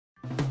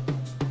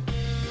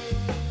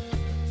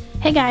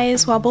Hey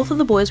guys, while both of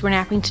the boys were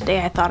napping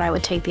today, I thought I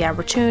would take the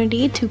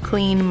opportunity to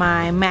clean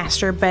my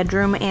master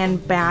bedroom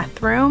and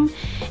bathroom.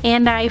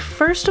 And I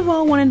first of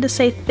all wanted to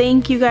say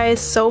thank you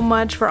guys so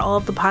much for all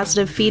of the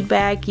positive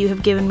feedback you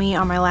have given me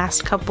on my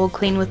last couple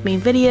Clean With Me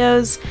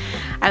videos.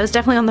 I was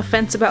definitely on the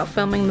fence about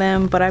filming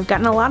them, but I've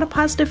gotten a lot of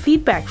positive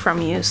feedback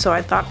from you, so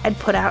I thought I'd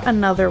put out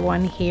another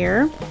one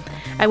here.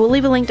 I will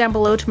leave a link down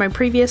below to my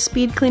previous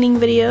speed cleaning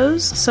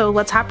videos, so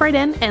let's hop right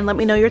in and let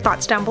me know your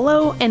thoughts down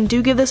below, and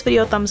do give this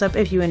video a thumbs up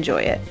if you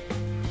enjoy it.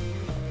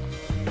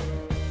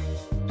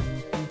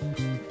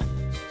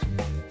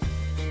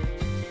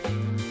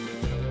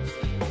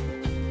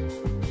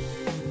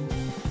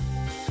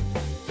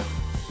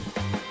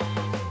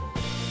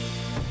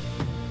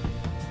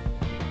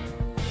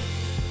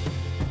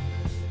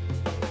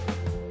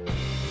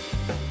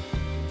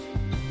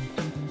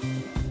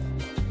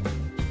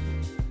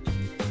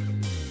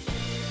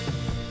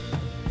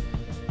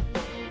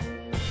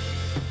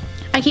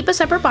 I keep a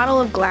separate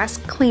bottle of glass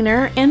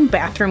cleaner and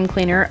bathroom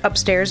cleaner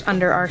upstairs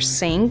under our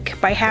sink.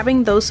 By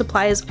having those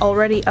supplies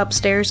already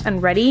upstairs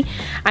and ready,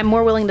 I'm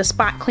more willing to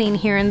spot clean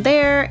here and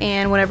there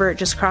and whenever it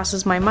just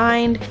crosses my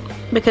mind.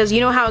 Because you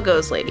know how it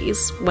goes,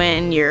 ladies.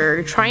 When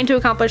you're trying to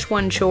accomplish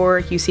one chore,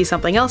 you see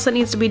something else that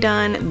needs to be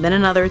done, then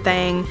another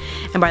thing,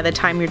 and by the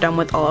time you're done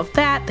with all of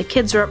that, the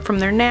kids are up from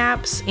their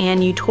naps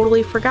and you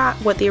totally forgot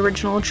what the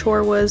original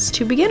chore was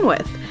to begin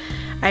with.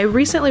 I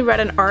recently read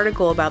an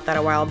article about that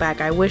a while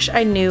back. I wish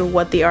I knew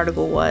what the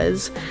article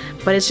was,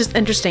 but it's just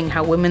interesting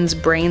how women's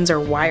brains are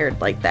wired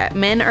like that.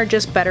 Men are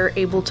just better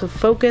able to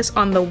focus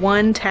on the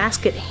one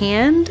task at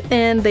hand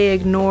and they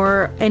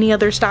ignore any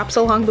other stops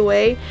along the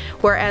way,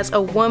 whereas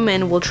a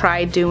woman will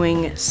try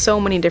doing so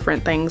many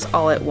different things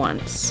all at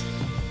once.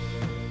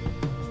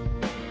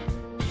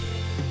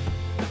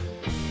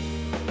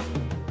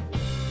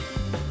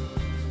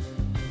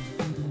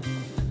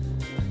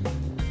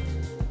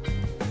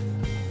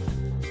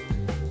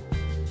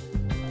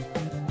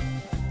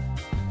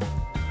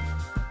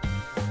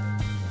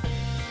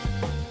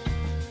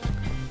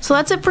 So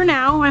that's it for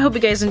now. I hope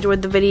you guys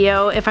enjoyed the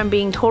video. If I'm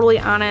being totally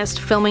honest,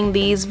 filming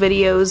these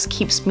videos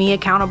keeps me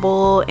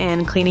accountable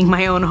and cleaning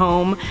my own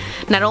home.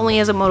 Not only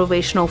is it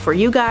motivational for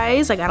you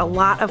guys, I got a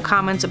lot of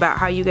comments about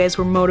how you guys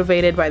were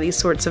motivated by these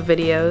sorts of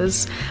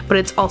videos, but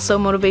it's also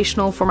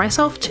motivational for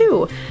myself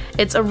too.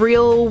 It's a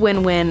real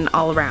win-win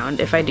all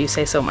around, if I do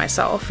say so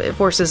myself. It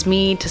forces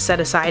me to set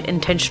aside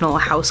intentional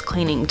house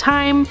cleaning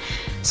time.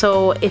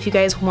 So if you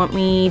guys want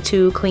me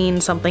to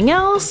clean something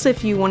else,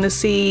 if you want to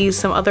see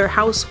some other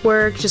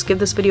housework, just give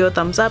this video a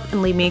thumbs up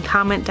and leave me a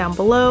comment down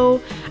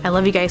below. I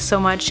love you guys so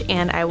much,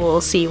 and I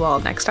will see you all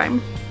next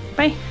time.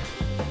 Bye!